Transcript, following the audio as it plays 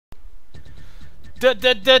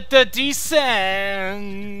Descend.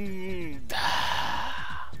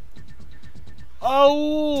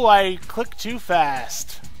 Oh, I clicked too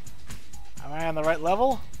fast. Am I on the right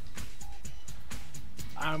level?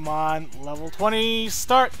 I'm on level 20.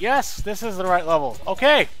 Start. Yes, this is the right level.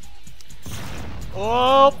 Okay.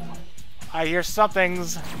 Oh, I hear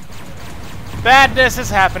something's. Badness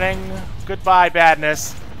is happening. Goodbye,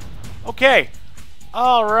 badness. Okay.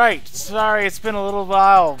 Alright. Sorry, it's been a little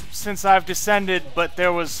while since I've descended, but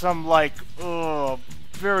there was some, like,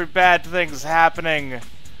 very bad things happening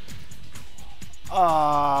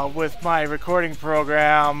with my recording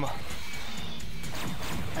program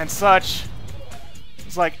and such.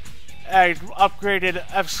 It's like, I upgraded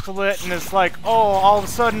XSplit, and it's like, oh, all of a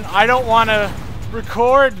sudden, I don't want to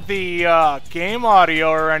record the game audio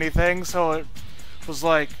or anything, so it was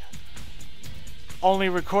like only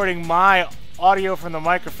recording my audio from the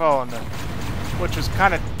microphone, which was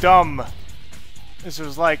kind of dumb. This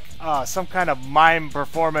was like some kind of mime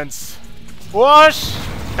performance. Whoosh!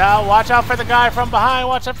 Now watch out for the guy from behind,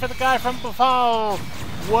 watch out for the guy from before.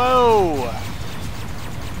 Whoa!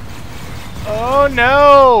 Oh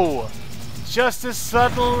no! Just as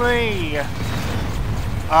suddenly.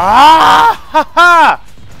 Ah! Ha ha!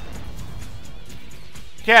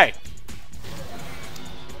 Okay.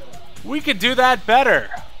 We could do that better.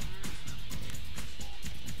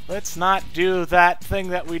 Let's not do that thing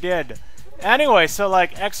that we did. Anyway, so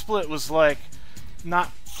like XSplit was like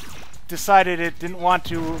not decided it didn't want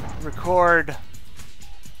to record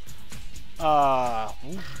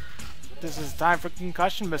this is time for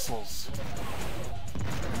concussion missiles.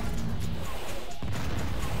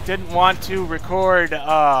 Didn't want to record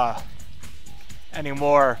any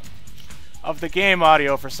more of the game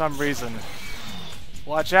audio for some reason.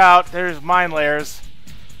 Watch out, there's mine layers.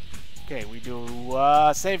 Okay, we do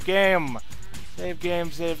save game. Save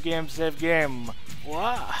game, save game, save game.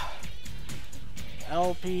 What?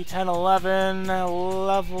 LP 1011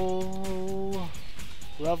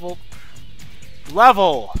 level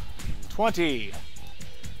 20.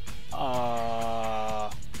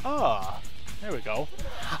 There we go.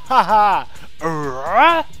 Haha.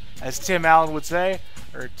 As Tim Allen would say,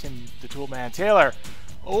 or Tim the Toolman Taylor.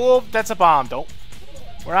 Oh, that's a bomb. Don't.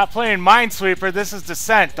 We're not playing Minesweeper. This is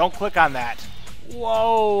Descent. Don't click on that.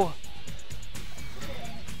 Whoa.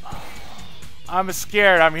 I'm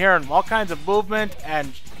scared. I'm hearing all kinds of movement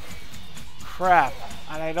and crap,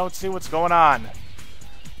 and I don't see what's going on.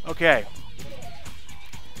 Okay.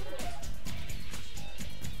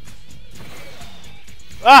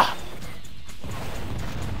 Ah!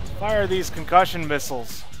 Fire these concussion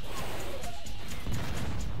missiles.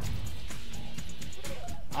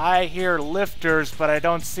 I hear lifters, but I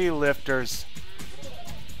don't see lifters.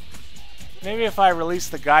 Maybe if I release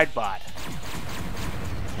the guidebot,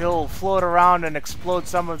 he'll float around and explode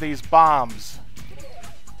some of these bombs.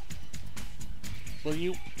 Will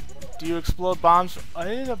you? Do you explode bombs?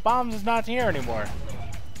 The bombs is not here anymore.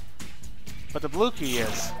 But the blue key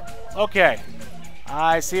is. Okay.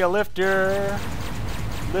 I see a lifter.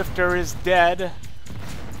 Lifter is dead.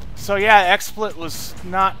 So yeah, XSplit was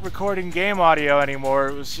not recording game audio anymore.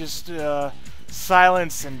 It was just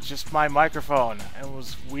silence and just my microphone. And it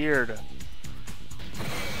was weird.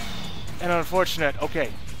 And unfortunate.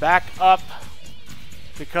 Okay, back up.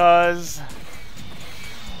 Because...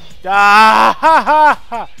 Ah, ha, ha,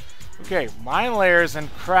 ha. Okay, mine layers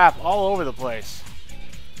and crap all over the place.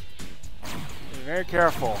 Be very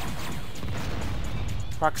careful.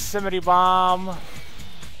 Proximity bomb.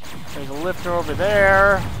 There's a lifter over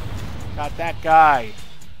there. Got that guy.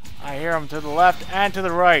 I hear him to the left and to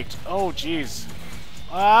the right. Oh, jeez.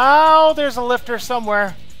 Oh, there's a lifter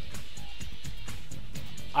somewhere.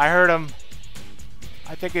 I heard him.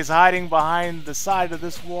 I think he's hiding behind the side of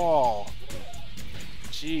this wall.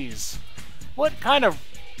 Jeez. What kind of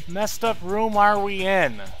messed up room are we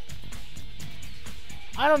in?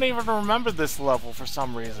 I don't even remember this level for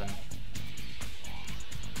some reason.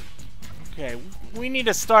 Okay, we need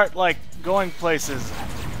to start, like, going places.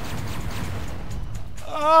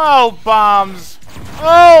 Oh, bombs!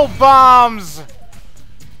 Oh, bombs!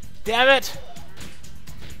 Damn it!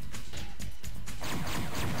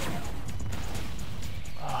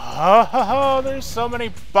 Oh, there's so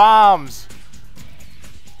many bombs!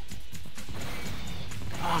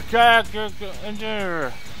 Okay,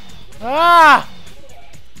 ah!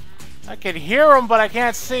 I can hear them, but I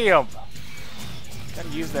can't see them. Gotta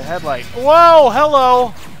use the headlight. Whoa,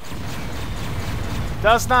 hello!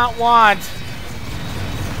 Does not want.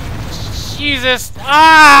 Jesus!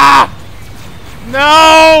 Ah!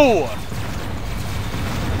 No!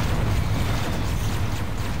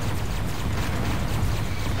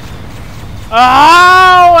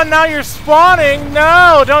 Oh, and now you're spawning.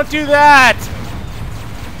 No, don't do that.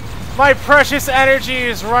 My precious energy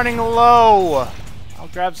is running low. I'll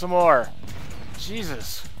grab some more.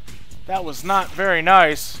 Jesus, that was not very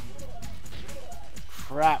nice.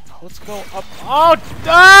 Crap, let's go up. Oh,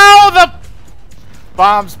 oh, the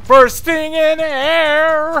bomb's bursting in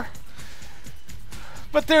air.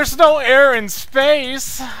 But there's no air in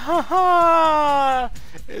space.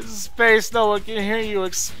 In space, no one can hear you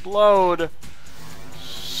explode.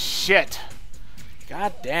 Shit.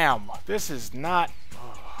 God damn. This is not...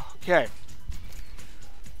 Okay.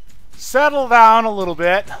 Settle down a little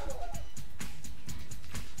bit.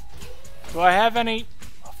 Do I have any?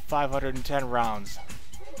 510 rounds.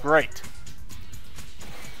 Great.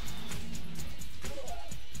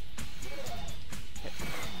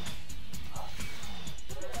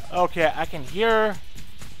 Okay, I can hear...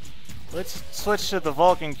 Let's switch to the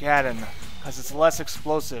Vulcan cannon, because it's less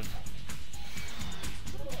explosive.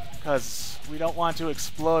 Because we don't want to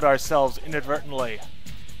explode ourselves inadvertently.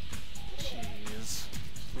 Jeez.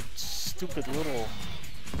 Stupid little...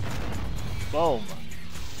 Boom.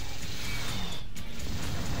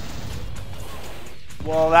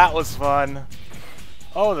 Well, that was fun.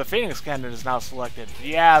 Oh, the Phoenix cannon is now selected.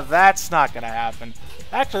 Yeah, that's not gonna happen.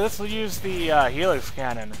 Actually, let's use the Helix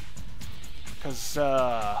cannon. Because,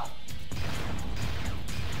 oh.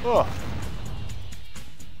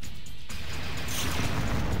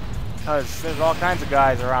 Because there's all kinds of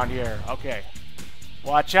guys around here. Okay.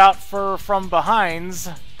 Watch out for from behinds.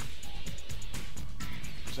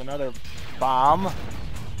 There's another bomb.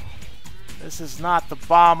 This is not the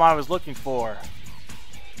bomb I was looking for.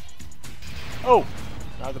 Oh!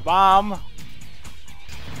 Another bomb.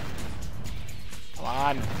 Come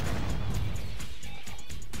on.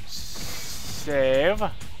 Save.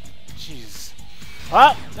 Jeez.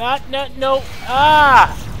 Ah! No!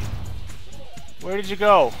 Ah! Where did you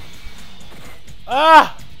go?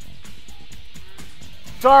 Ah!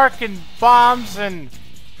 Dark and bombs and...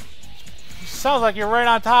 Sounds like you're right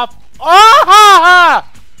on top.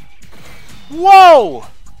 Ah! Whoa!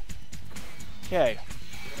 Okay.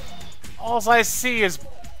 All I see is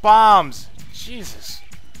bombs. Jesus.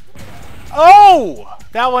 Oh!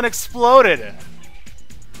 That one exploded.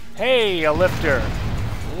 Hey, a lifter.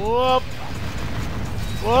 Whoop.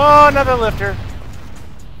 Whoa, another lifter.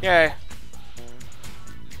 Okay.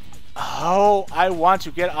 Oh, I want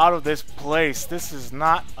to get out of this place. This is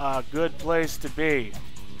not a good place to be.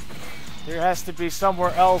 There has to be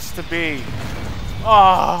somewhere else to be.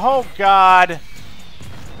 Oh God.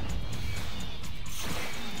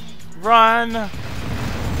 Run. I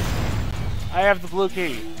have the blue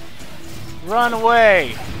key. Run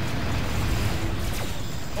away.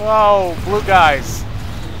 Oh, blue guys.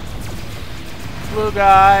 Blue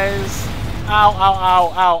guys. Ow, ow,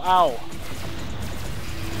 ow, ow, ow.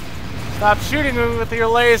 Stop shooting me with your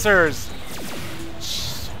lasers.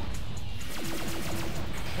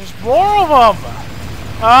 There's more of them.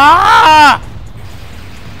 Ah!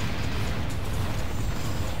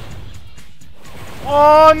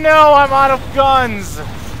 Oh no, I'm out of guns.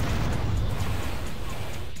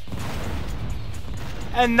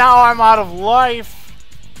 And now I'm out of life.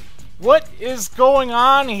 What is going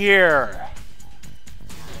on here?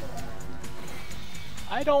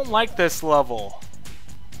 I don't like this level.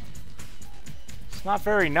 It's not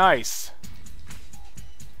very nice.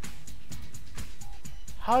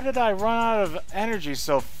 How did I run out of energy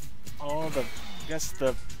so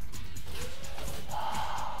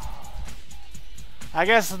I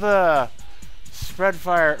guess the spread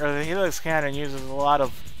fire or the Helix cannon uses a lot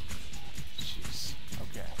of... Jeez.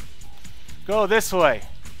 Okay. Go this way.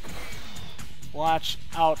 Watch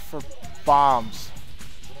out for bombs.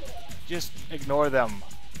 Just ignore them.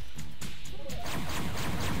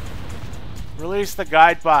 Release the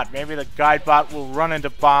guidebot. Maybe the guidebot will run into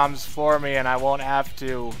bombs for me and I won't have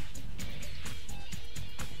to.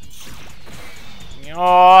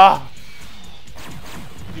 Oh!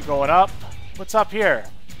 You going up? What's up here?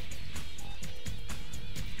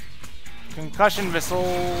 Concussion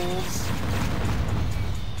missiles.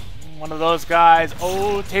 One of those guys.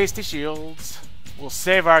 Oh, tasty shields. We'll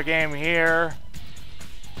save our game here.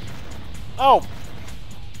 Oh!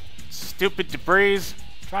 Stupid debris.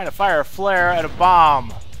 Trying to fire a flare at a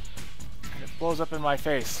bomb. And it blows up in my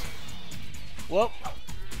face. Whoop.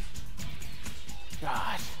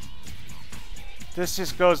 God. This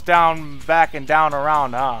just goes down, back and down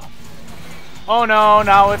around, huh? Oh no,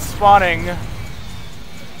 now it's spawning.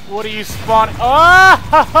 What are you spawning?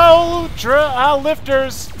 Oh!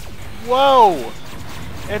 Lifters! Whoa!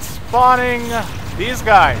 It's spawning these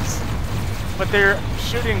guys. But they're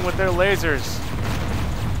shooting with their lasers.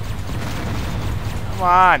 Come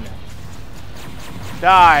on.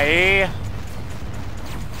 Die.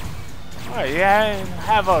 Oh, yeah, I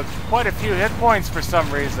have quite a few hit points for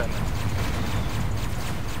some reason.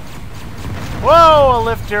 Whoa, a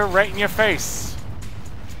lifter right in your face.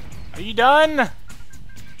 Are you done?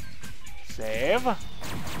 Save.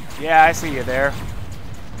 Yeah, I see you there.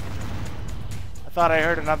 I thought I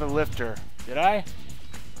heard another lifter. Did I?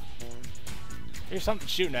 Here's something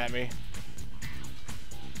shooting at me.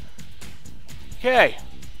 Okay.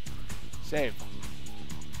 Save.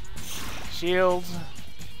 Shields.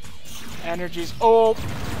 Energies. Oh!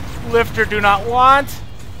 Lifter do not want.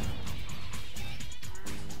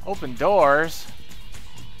 Open doors.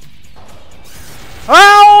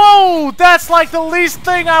 Oh! That's like the least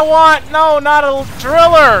thing I want! No, not a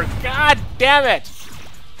driller! God damn it!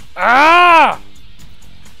 Ah!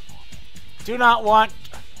 Do not want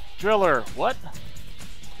driller. What?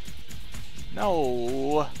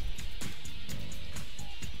 No.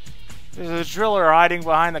 There's a driller hiding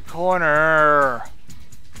behind the corner.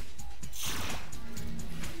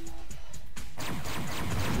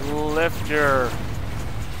 Lifter.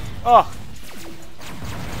 Oh!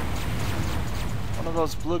 One of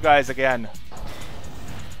those blue guys again.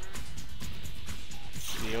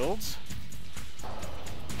 Shields.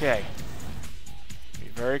 Okay. Be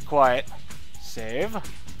very quiet. Save.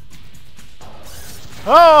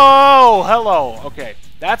 Oh! Hello! Okay.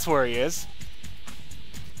 That's where he is.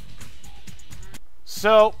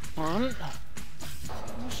 So...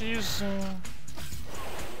 she's...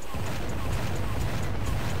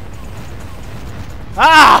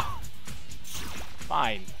 Ah!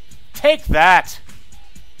 Fine. Take that!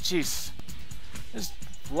 Jeez. This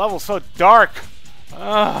level's so dark.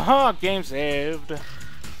 Game saved.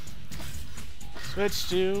 Switch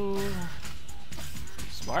to...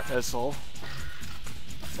 Smart missile.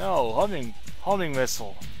 No, homing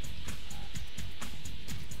missile.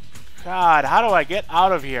 God, how do I get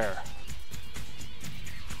out of here?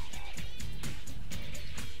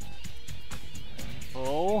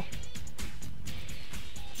 Full.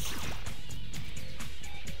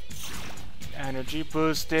 Energy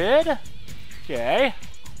boosted. Okay.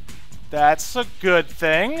 That's a good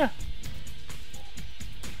thing.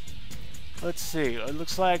 Let's see. It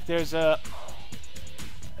looks like there's a...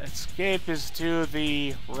 Escape is to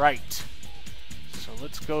the right. So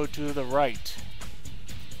let's go to the right.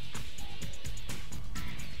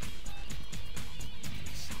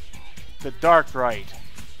 The dark right.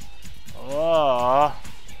 Oh.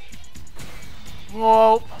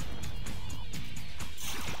 Whoa.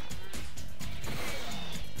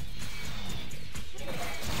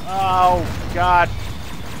 Oh, God.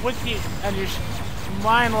 What you... And you're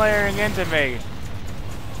mind layering into me.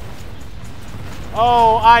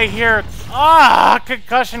 Oh, I hear... Ah!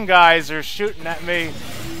 Concussion guys are shooting at me.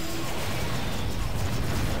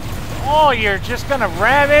 Oh, you're just gonna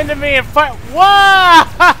ram into me and fight...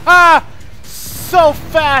 Whoa! So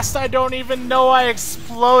fast, I don't even know I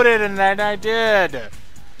exploded, and then I did.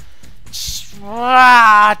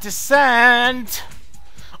 Ah, descent!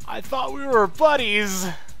 I thought we were buddies.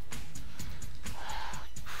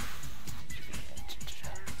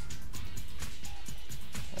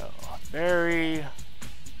 Oh, very...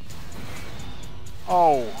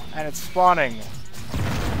 Oh, and it's spawning.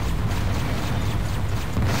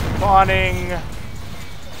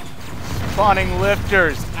 Spawning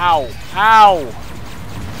lifters. Ow. Ow.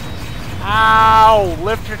 Ow.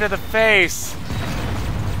 Lifter to the face.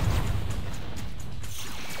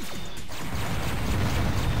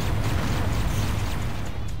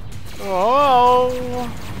 Oh.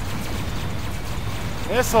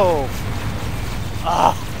 Missiles.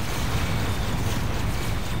 Ah.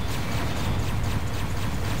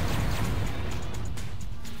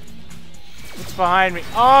 What's behind me?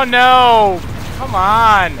 Oh no! Come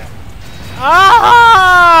on!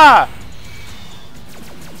 Ah!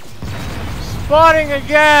 Spawning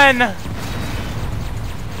again!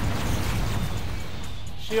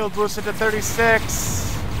 Shield boosted to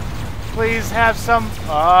 36. Please have some...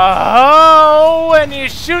 Oh! And you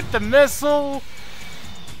shoot the missile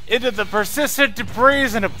into the persistent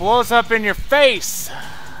debris and it blows up in your face.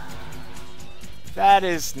 That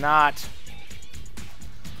is not...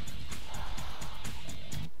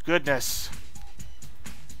 Goodness.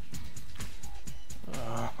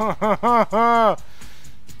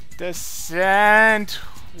 Descent.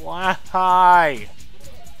 Why?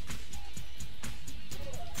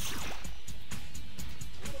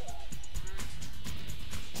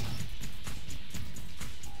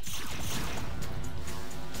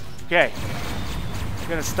 Okay. We're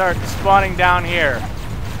gonna start spawning down here.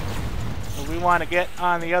 So we want to get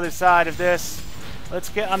on the other side of this. Let's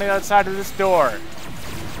get on the other side of this door.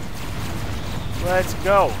 Let's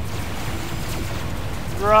go.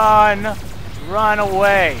 Run. Run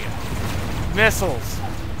away. Missiles.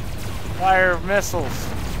 Fire missiles.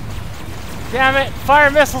 Damn it.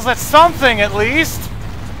 Fire missiles at something at least.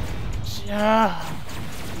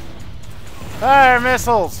 Fire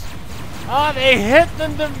missiles. Oh, they hit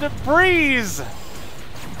the breeze.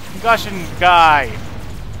 Concussion guy.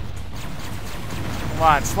 Come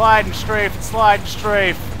on. Slide and strafe. Slide and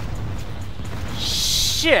strafe.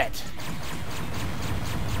 Shit.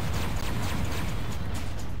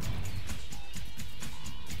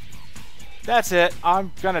 That's it.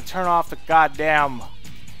 I'm gonna turn off the goddamn...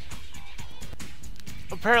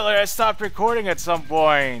 Apparently I stopped recording at some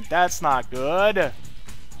point. That's not good.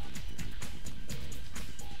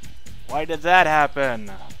 Why did that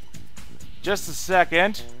happen? Just a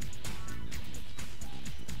second.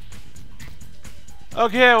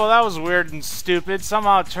 Okay, well that was weird and stupid.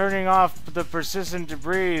 Somehow turning off the persistent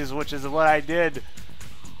debris, which is what I did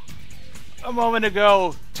a moment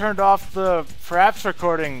ago, turned off the Fraps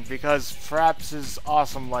recording because Fraps is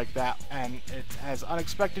awesome like that and it has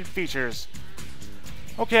unexpected features.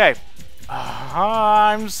 Okay,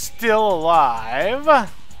 I'm still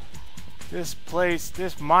alive. This place,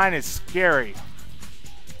 this mine is scary.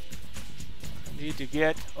 I need to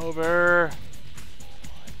get over.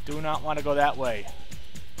 I do not want to go that way.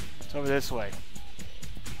 It's over this way.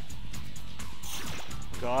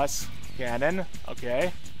 Gauss cannon,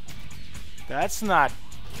 okay. That's not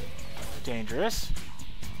dangerous.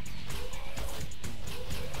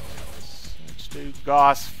 Switch to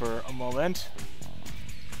Gauss for a moment.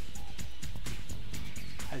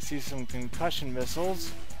 I see some concussion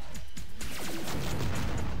missiles.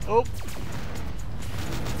 Oh!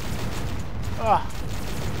 Ah!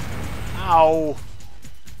 Ow!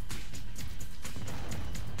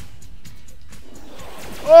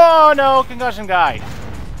 Oh no! Concussion guy!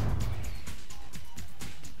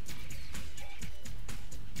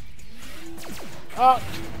 Oh!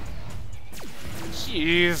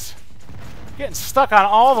 Jeez! Getting stuck on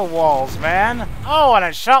all the walls, man! Oh, and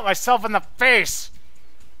I shot myself in the face!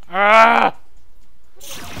 Ah!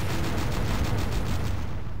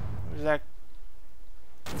 Where's that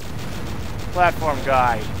platform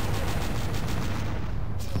guy?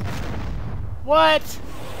 What?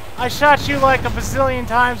 I shot you like a bazillion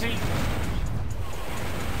times.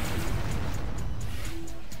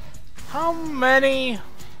 How many?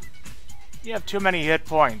 You have too many hit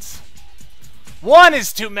points. One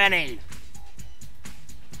is too many!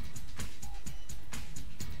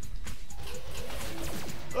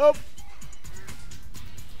 Oh!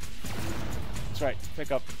 That's right,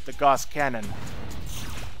 pick up the Gauss cannon.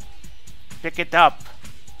 Pick it up.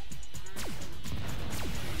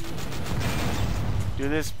 Do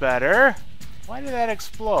this better. Why did that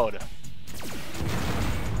explode?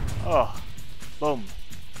 Oh. Boom.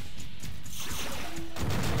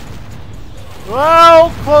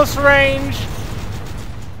 Whoa! Close range!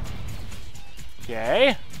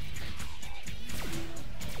 Okay.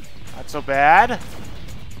 Not so bad.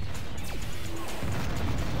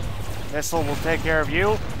 Missile will take care of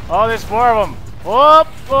you. Oh, there's more of them. Whoop!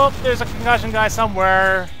 Whoop! There's a concussion guy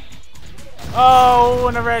somewhere. Oh,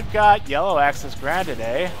 and a red guy. Yellow access granted,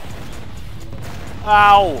 eh?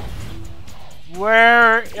 Ow!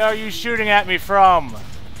 Where are you shooting at me from?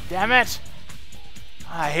 Damn it!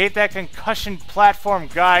 I hate that concussion platform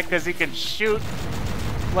guy because he can shoot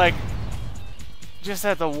like just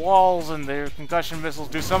at the walls and their concussion missiles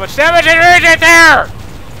do so much damage and right there!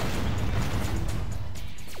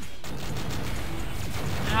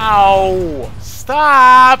 Ow!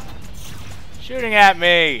 Stop shooting at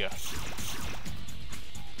me!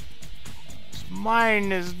 This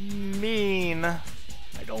mine is mean. I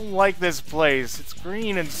don't like this place. It's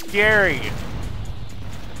green and scary.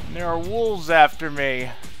 And there are wolves after me.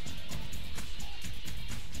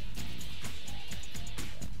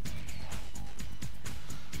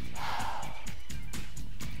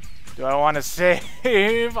 Do I want to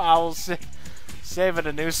save? I'll save at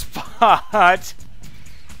a new spot.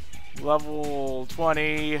 Level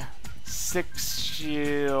 26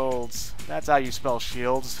 shields. That's how you spell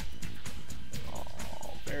shields. Oh,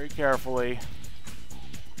 very carefully.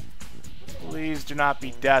 Please do not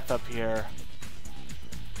be death up here.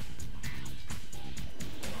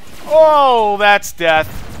 Oh, that's death.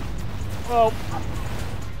 Oh.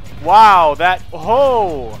 Wow, that...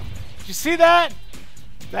 Oh! Did you see that?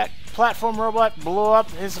 That platform robot blew up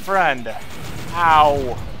his friend.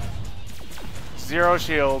 Ow. 0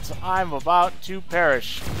 shields. I'm about to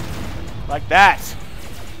perish. Like that.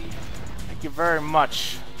 Thank you very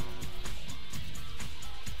much.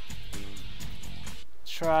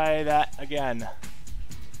 Try that again.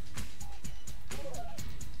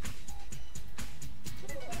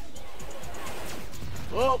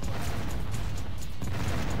 Whoa!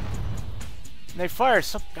 And they fire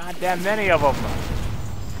so goddamn many of them.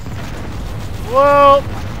 Whoa!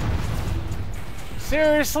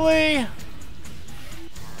 Seriously?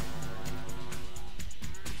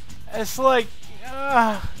 It's like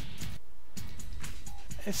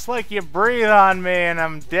you breathe on me and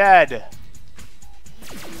I'm dead.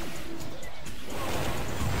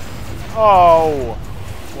 Oh,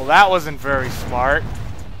 well that wasn't very smart.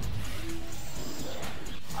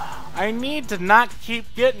 I need to not keep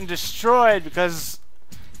getting destroyed because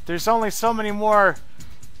there's only so many more.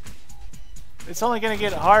 It's only gonna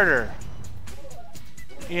get harder.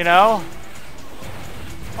 You know?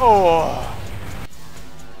 Oh.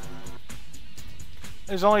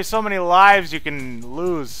 There's only so many lives you can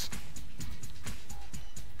lose.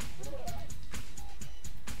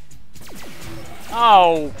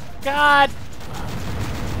 Oh, God!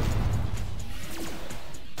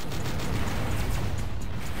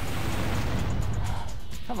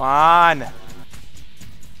 Come on!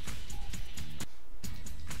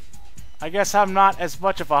 I guess I'm not as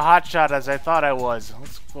much of a hotshot as I thought I was.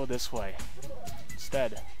 Let's go this way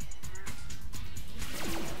instead.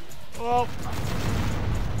 Oh!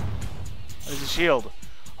 There's a shield.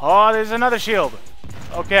 Oh, there's another shield.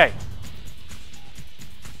 Okay.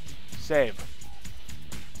 Save.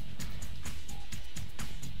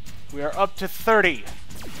 We are up to 30.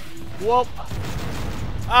 Whoop.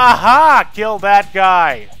 Aha! Kill that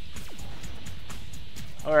guy.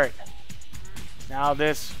 Alright. Now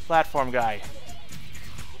this platform guy.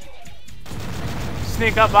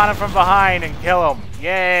 Sneak up on him from behind and kill him.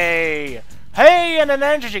 Yay! Hey, and an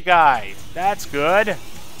energy guy. That's good.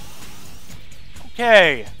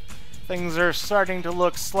 Okay. Things are starting to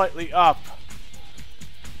look slightly up.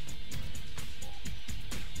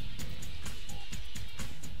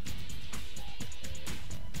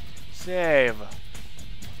 Save.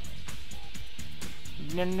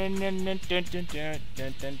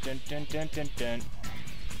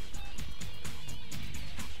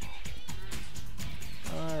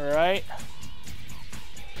 Alright.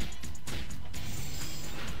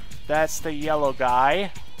 That's the yellow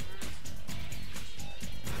guy.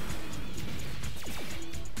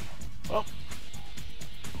 Oh.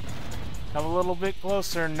 Come a little bit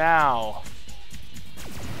closer now.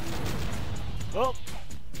 Oh.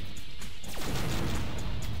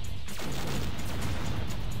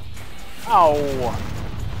 Ow.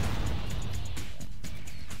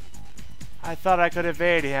 I thought I could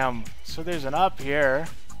evade him. So there's an up here.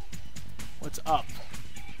 What's up?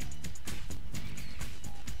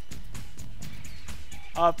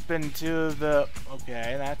 Up into the...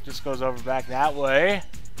 Okay, that just goes over back that way.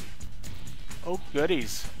 Oh,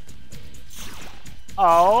 goodies.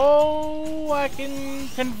 Oh, I can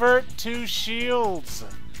convert 2 shields.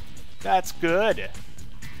 That's good.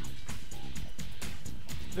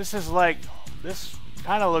 This is like... This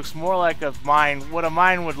kind of looks more like a mine. What a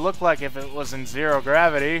mine would look like if it was in zero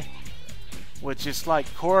gravity. With just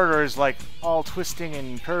like corridors like all twisting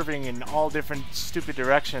and curving in all different stupid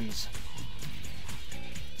directions.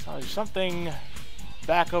 So there's something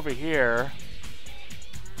back over here.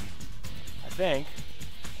 I think.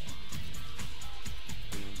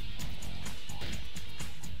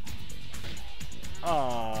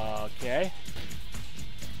 Okay.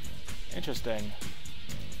 Interesting.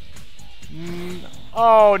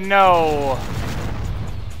 Oh no!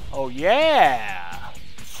 Oh yeah!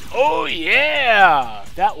 Oh yeah!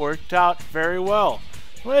 That worked out very well.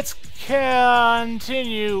 Let's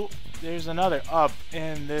continue. There's another up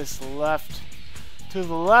in this left, to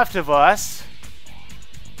the left of us.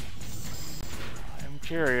 I'm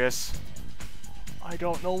curious. I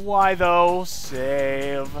don't know why though.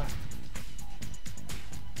 Save.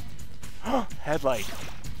 Headlight.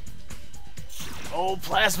 Oh,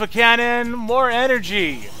 plasma cannon! More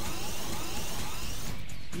energy!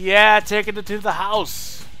 Yeah, taking it to the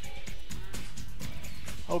house.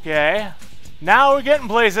 Okay. Now we're getting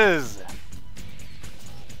places!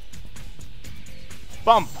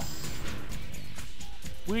 Bump.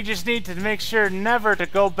 We just need to make sure never to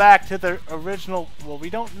go back to the original... Well, we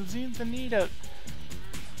don't seem to need a...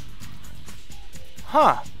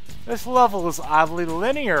 Huh. This level is oddly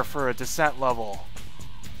linear for a descent level.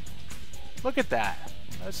 Look at that.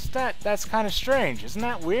 That's kind of strange. Isn't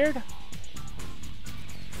that weird?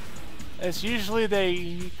 It's usually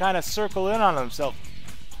they kind of circle in on himself.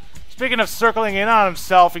 Speaking of circling in on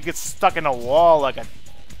himself, he gets stuck in a wall like a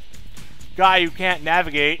guy who can't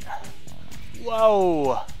navigate.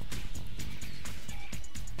 Whoa.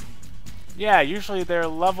 Yeah, usually their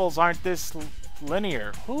levels aren't this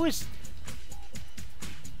linear. Who is...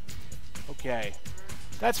 Okay.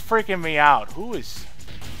 That's freaking me out. Who is...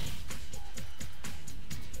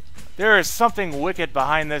 There is something wicked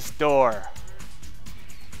behind this door.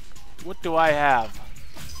 What do I have?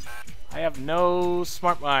 I have no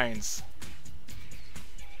smart mines.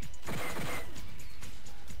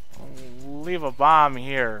 I'll leave a bomb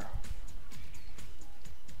here.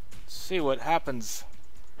 Let's see what happens.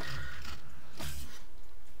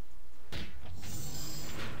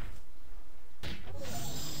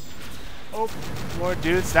 Oh, more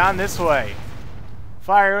dudes down this way.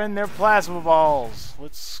 Fire in their plasma balls.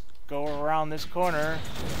 Let's go around this corner.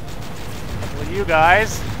 With you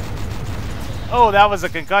guys. Oh, that was a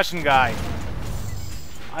concussion guy.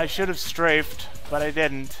 I should have strafed, but I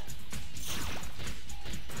didn't.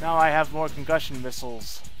 Now I have more concussion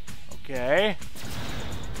missiles. Okay.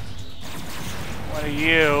 What are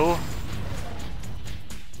you?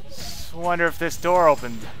 Just wonder if this door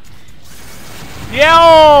opened.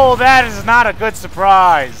 Yo, that is not a good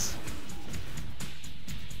surprise.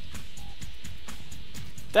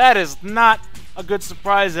 That is not a good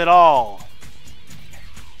surprise at all.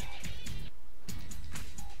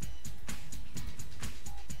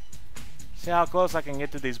 See how close I can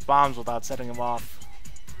get to these bombs without setting them off.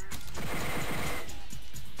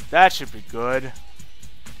 That should be good.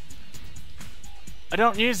 I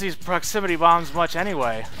don't use these proximity bombs much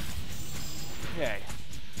anyway. Okay.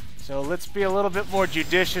 So let's be a little bit more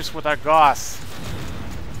judicious with our Gauss.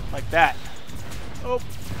 Like that. Oh.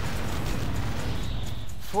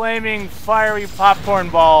 Flaming, fiery popcorn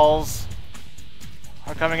balls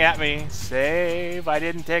are coming at me. Save. I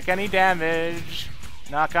didn't take any damage.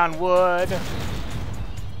 Knock on wood.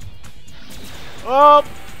 Oh!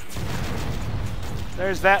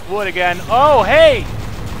 There's that wood again. Oh, hey!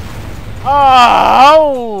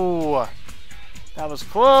 Oh! That was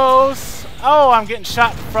close. Oh, I'm getting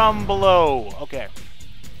shot from below. Okay.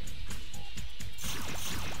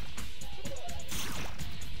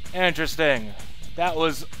 Interesting. That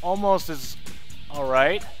was almost as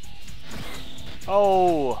alright.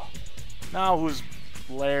 Oh. Now who's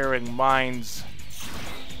blaring mines?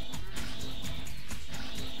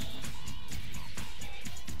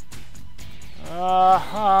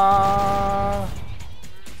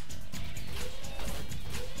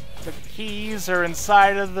 The keys are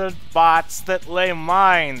inside of the bots that lay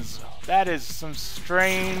mines. That is some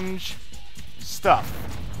strange stuff.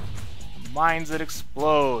 Mines that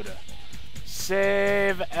explode.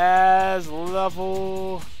 Save as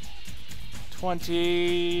level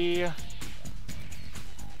 20.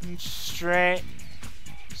 Strong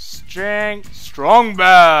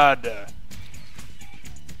bad.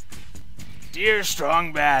 Dear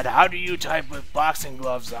Strong Bad, how do you type with boxing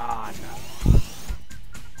gloves on?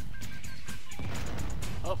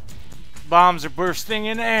 Oh, bombs are bursting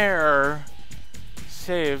in air.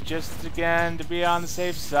 Save just again to be on the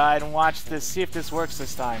safe side and watch this, see if this works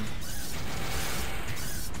this time.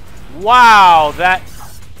 Wow, that...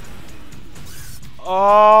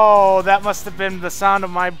 Oh, that must have been the sound of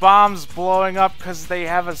my bombs blowing up because they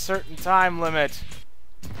have a certain time limit.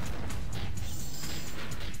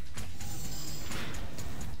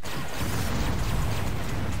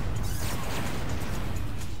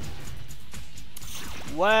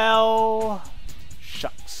 Well,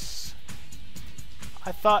 shucks.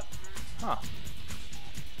 I thought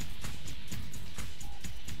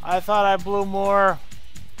I blew more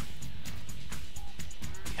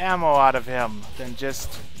ammo out of him than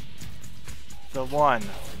just the one.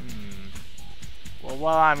 Well,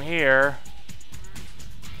 while I'm here,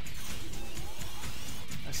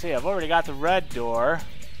 let's see, I've already got the red door,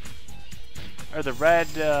 or the red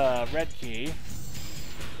key.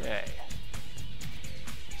 Okay.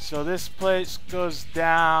 So this place goes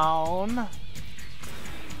down.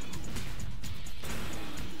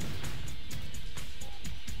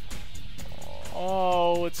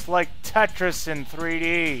 Oh, it's like Tetris in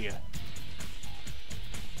 3D.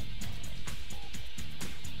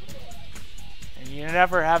 And you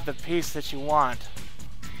never have the piece that you want.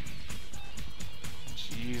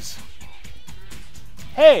 Jeez.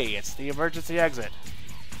 Hey, it's the emergency exit.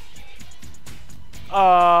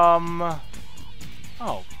 Oh.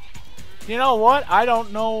 You know what? I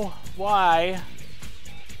don't know why,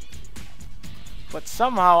 but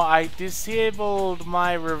somehow I disabled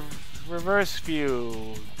my reverse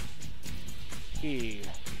view key.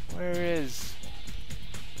 Where is...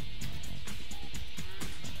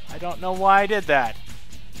 I don't know why I did that.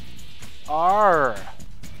 Arr.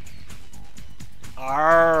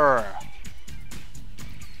 Arr.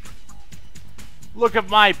 Look at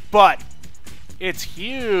my butt. It's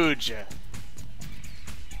huge.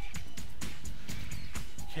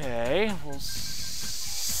 Okay, we'll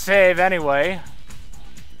save anyway.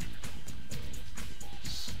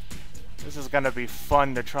 This is gonna be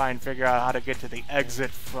fun to try and figure out how to get to the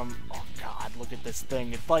exit from... Oh god, look at this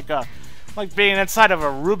thing. It's like being inside of a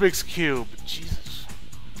Rubik's Cube. Jesus.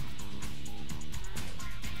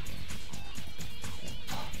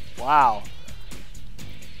 Wow.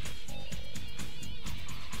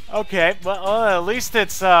 Okay, well, at least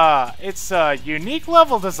it's a unique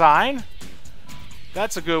level design.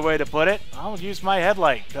 That's a good way to put it. I'll use my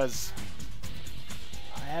headlight, because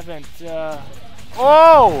I haven't,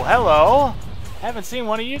 Oh, hello! Haven't seen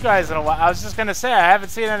one of you guys in a while. I was just gonna say, I haven't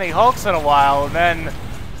seen any Hulks in a while, and then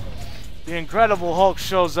the Incredible Hulk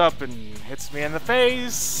shows up and hits me in the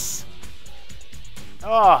face.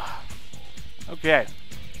 Oh, okay.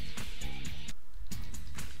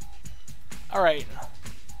 Alright.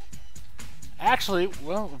 Actually,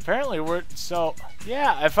 well, apparently we're... So,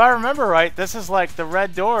 yeah, if I remember right, this is like the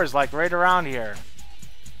red doors, like right around here.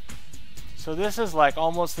 So this is like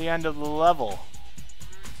almost the end of the level.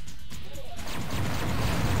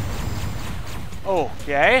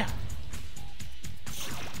 Okay.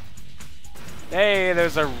 Hey,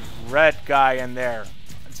 there's a red guy in there.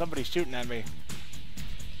 And somebody's shooting at me.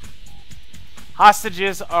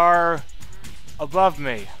 Hostages are above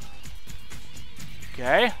me.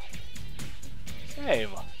 Okay. Save.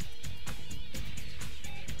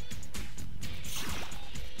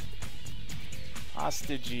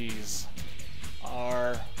 Hostages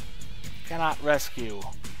cannot rescue.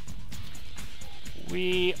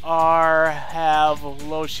 We have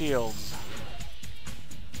low shields.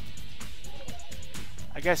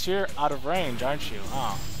 I guess you're out of range, aren't you?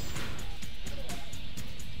 Huh?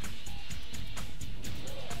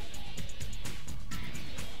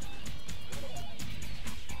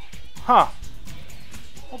 Huh.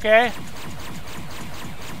 Okay.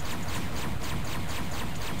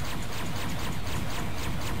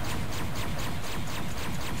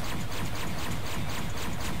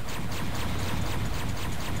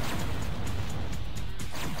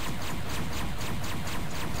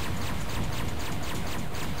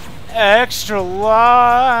 Extra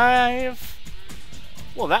life.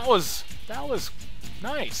 Well, that was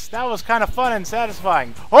nice. That was kind of fun and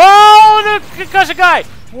satisfying. Oh, the concussion guy!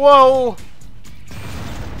 Whoa.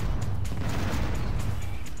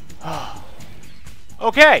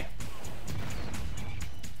 Okay.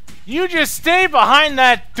 You just stay behind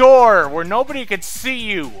that door where nobody can see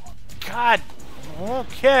you. God.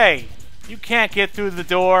 Okay. You can't get through the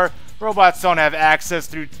door. Robots don't have access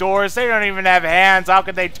through doors. They don't even have hands. How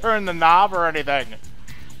could they turn the knob or anything?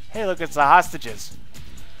 Hey, look, it's the hostages.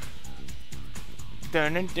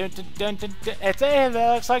 It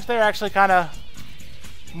looks like they're actually kind of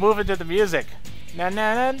moving to the music. Na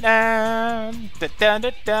na na na, da da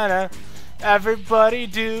da da da. Everybody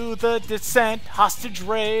do the descent hostage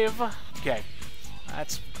rave. Okay,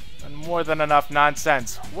 that's more than enough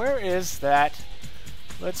nonsense. Where is that?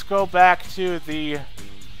 Let's go back to the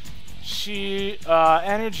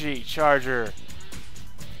energy charger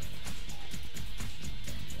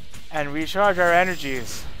and recharge our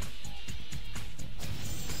energies.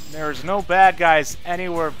 There's no bad guys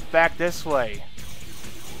anywhere back this way.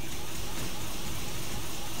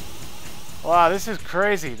 Wow, this is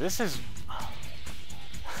crazy. This is...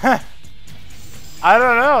 I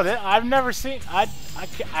don't know. I've never seen... I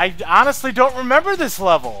honestly don't remember this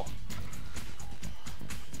level.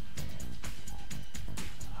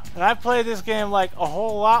 And I played this game like a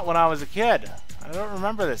whole lot when I was a kid. I don't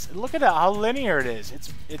remember this. Look at how linear it is.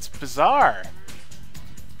 It's bizarre.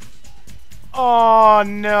 Oh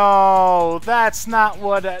no, that's not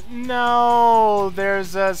what... No,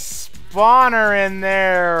 there's a spawner in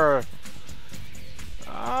there.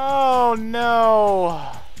 Oh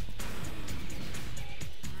no.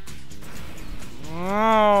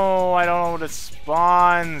 Oh, I don't know what it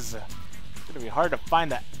spawns. It's gonna be hard to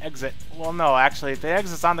find the exit. Well, no, actually, the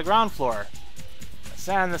exit's on the ground floor. It's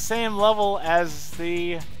on the same level as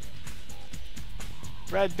the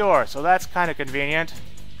red door, so that's kind of convenient.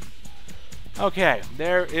 Okay,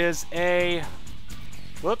 there is a...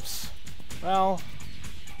 Whoops. Well...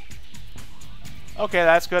 Okay,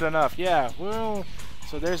 that's good enough. Yeah, well...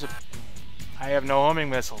 So there's a... I have no homing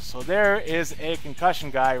missiles. So there is a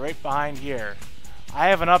concussion guy right behind here. I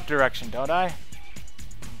have an up direction, don't I?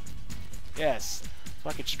 Yes. So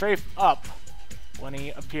I can strafe up when he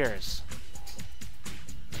appears.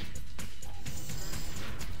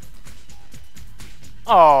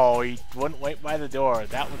 Oh, he wouldn't wait by the door.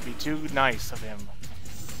 That would be too nice of him.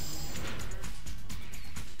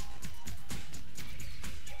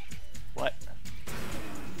 What?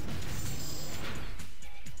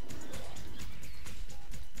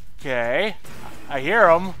 Okay. I hear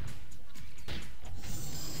him.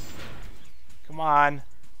 Come on.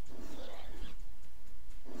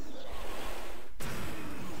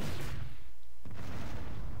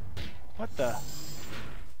 What the?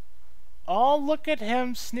 Oh, look at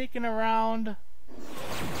him sneaking around.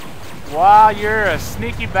 Wow, you're a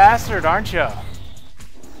sneaky bastard, aren't you?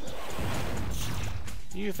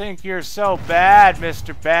 You think you're so bad,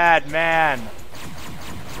 Mr. Bad Man.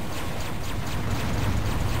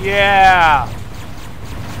 Yeah.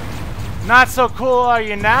 Not so cool are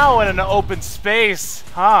you now in an open space,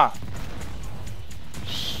 huh?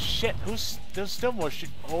 Shit, there's still more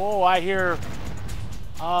shit. Oh, I hear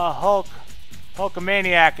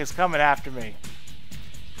Hulkamaniac is coming after me.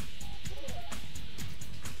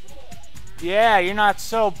 Yeah, you're not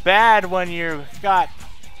so bad when you're not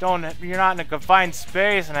in a confined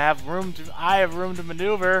space and I have room to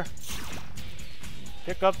maneuver.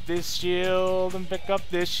 Pick up this shield and pick up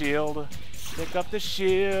this shield. Pick up the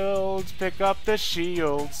shields, pick up the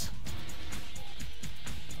shields.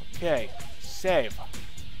 Okay, save.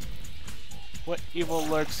 What evil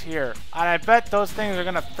lurks here? And I bet those things are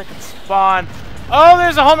gonna frickin' spawn. Oh,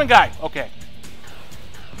 there's a homing guy! Okay.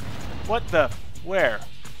 What the? Where?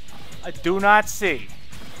 I do not see.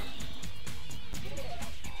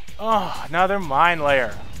 Oh, another mine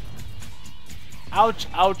layer. Ouch,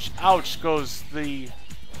 ouch, ouch goes the...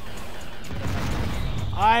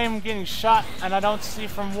 I am getting shot and I don't see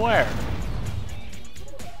from where.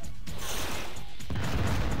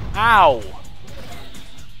 Ow!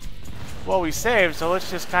 Well, we saved, so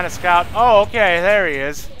let's just kind of scout. Oh, okay, there he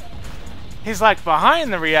is. He's like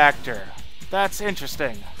behind the reactor. That's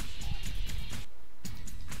interesting.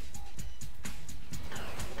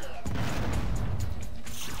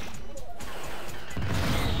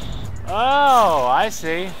 Oh, I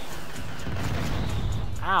see.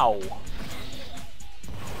 Ow.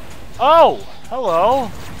 Oh,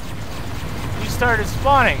 hello. You started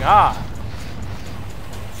spawning, huh?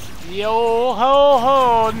 Yo ho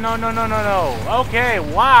ho. No, no, no, no, no. Okay,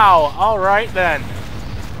 wow. Alright then.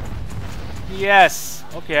 Yes.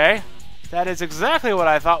 Okay. That is exactly what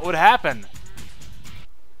I thought would happen.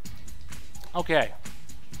 Okay.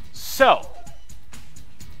 So.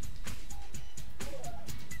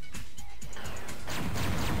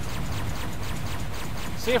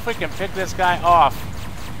 See if we can pick this guy off.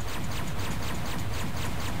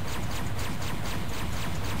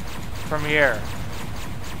 From here.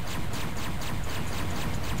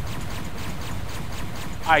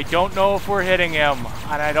 I don't know if we're hitting him,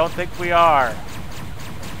 and I don't think we are.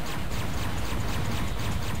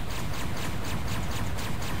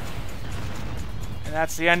 And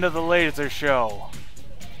that's the end of the laser show.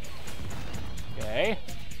 Okay.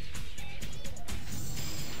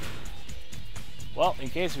 Well, in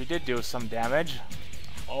case we did do some damage.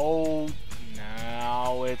 Oh,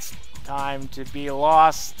 now it's time to be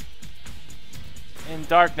lost in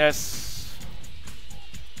darkness.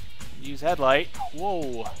 Use headlight.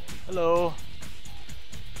 Whoa. Hello.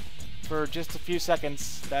 For just a few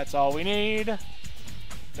seconds. That's all we need.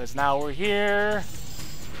 Because now we're here.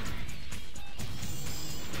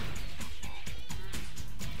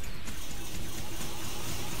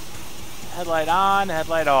 Headlight on,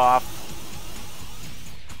 headlight off.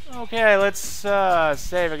 Okay, let's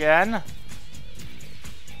save again.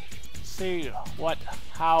 See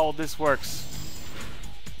how this works.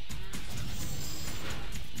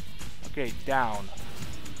 Okay, down.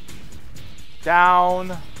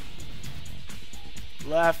 Down.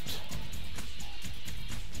 Left.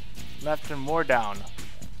 Left and more down.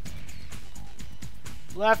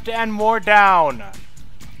 Left and more down.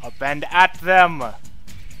 Up and at them.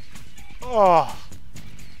 Oh.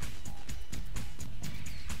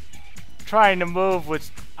 Trying to move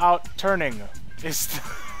without turning is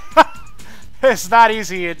it's not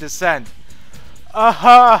easy in descent.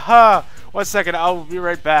 One second, I'll be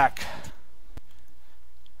right back.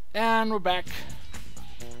 And we're back.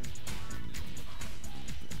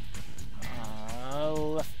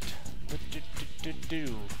 Left.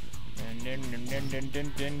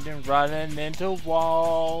 Running into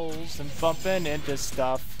walls and bumping into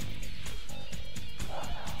stuff.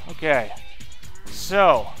 Okay.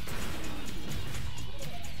 So.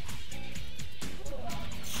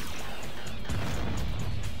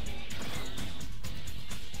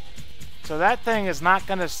 So that thing is not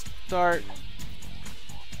gonna start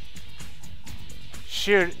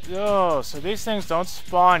shoot. Oh, so these things don't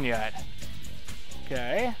spawn yet.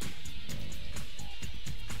 Okay.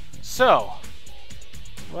 So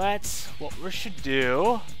let's what we should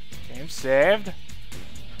do. Game saved.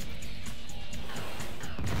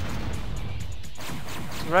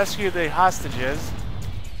 To rescue the hostages.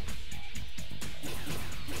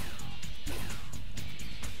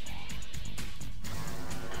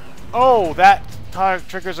 Oh, that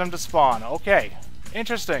triggers them to spawn. Okay.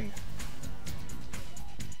 Interesting.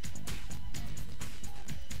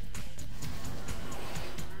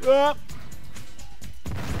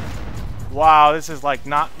 Wow, this is like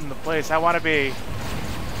not in the place I want to be.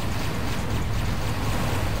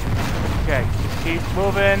 Okay, keep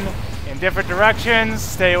moving in different directions.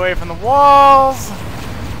 Stay away from the walls.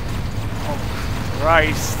 Oh,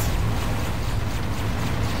 Christ.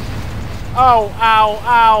 Oh, ow,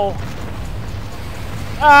 ow.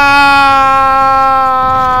 Ah!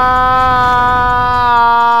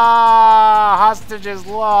 Hostage is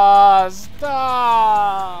lost.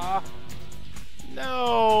 Ah!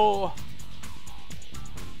 No.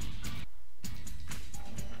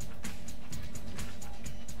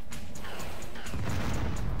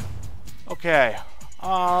 Okay.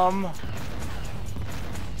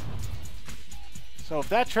 So if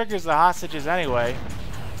that triggers the hostages anyway.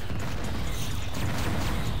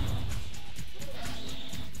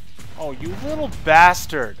 Oh, you little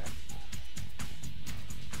bastard.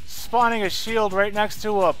 Spawning a shield right next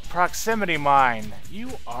to a proximity mine. You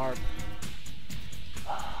are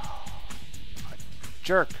a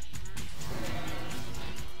jerk.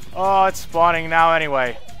 Oh, it's spawning now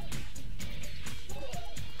anyway.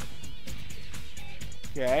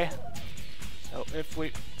 Okay. So if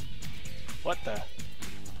we... What the?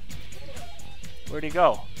 Where'd he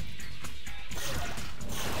go?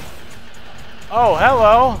 Oh,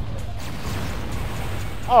 hello!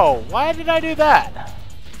 Oh, why did I do that?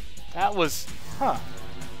 That was... Huh.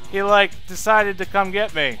 He, like, decided to come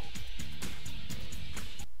get me.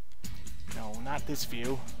 No, not this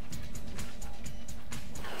view.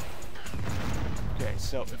 Okay,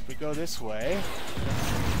 so if we go this way...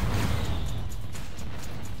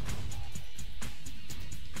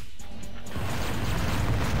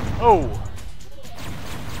 Oh!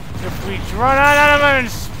 If we run out of them and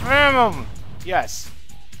spam them! Yes.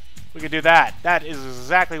 We can do that. That is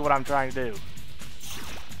exactly what I'm trying to do.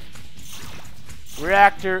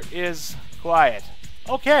 Reactor is quiet.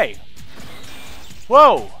 Okay.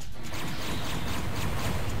 Whoa!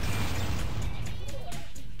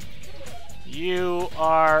 You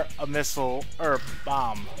are a missile or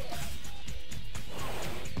bomb.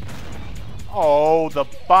 Oh, the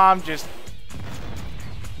bomb just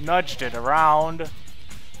nudged it around.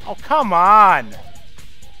 Oh, come on!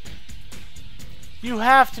 You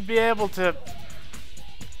have to be able to...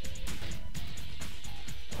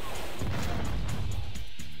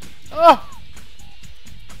 Oh!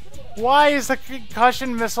 Why is the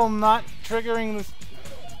concussion missile not triggering this?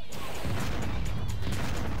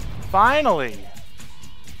 Finally!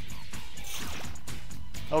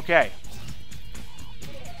 Okay.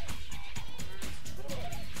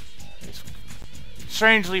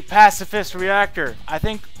 Strangely pacifist reactor. I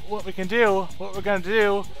think what we can do, what we're gonna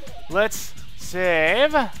do, let's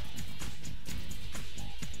save. Level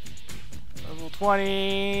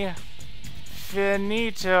 20.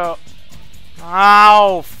 Finito.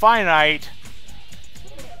 Ow, finite.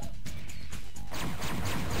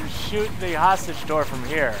 To shoot the hostage door from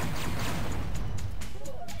here.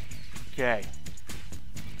 Okay.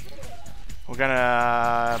 We're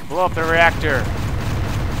gonna blow up the reactor.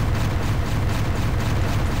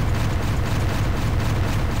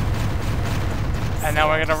 And now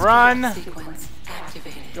we're gonna run.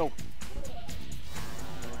 Go.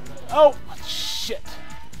 Oh, shit.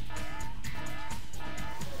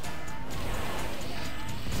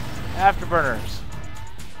 Afterburners.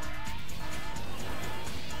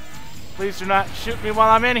 Please do not shoot me while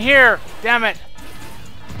I'm in here. Damn it.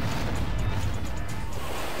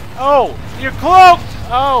 Oh, you're cloaked.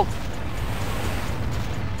 Oh.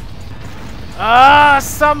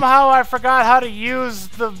 Somehow I forgot how to use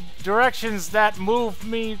the directions that move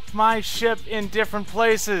my ship in different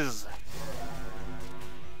places.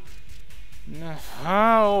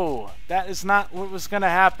 No, that is not what was gonna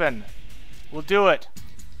happen. We'll do it.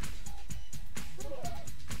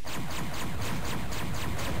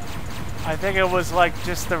 I think it was like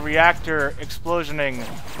just the reactor explosioning.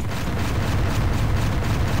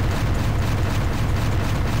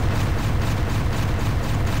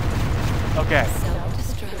 Okay.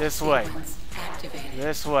 This way.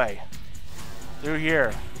 This way. Through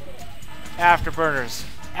here. Afterburners.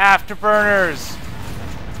 Afterburners!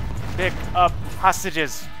 Pick up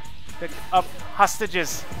hostages. Pick up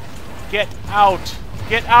hostages. Get out.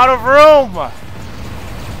 Get out of room!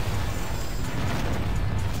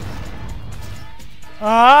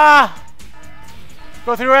 Ah!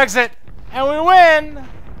 Go through exit. And we win!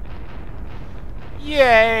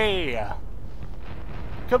 Yay!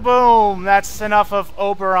 Kaboom! That's enough of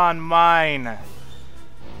Oberon mine.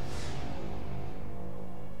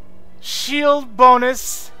 Shield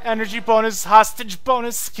bonus, energy bonus, hostage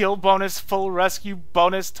bonus, skill bonus, full rescue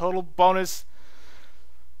bonus, total bonus.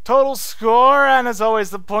 total score, and as always,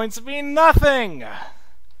 the points mean nothing.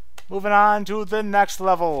 Moving on to the next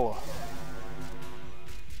level.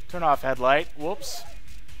 Turn off headlight. Whoops.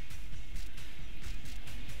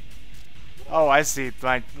 Oh, I see.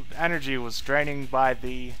 My energy was draining by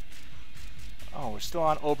the... Oh, we're still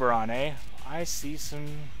on Oberon, eh? I see some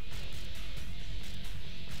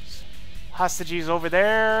hostages over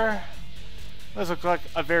there. This looks like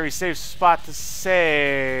a very safe spot to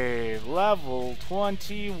save. Level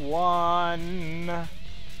 21.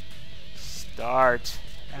 Start.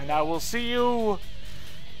 And I will see you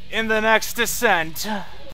in the next descent.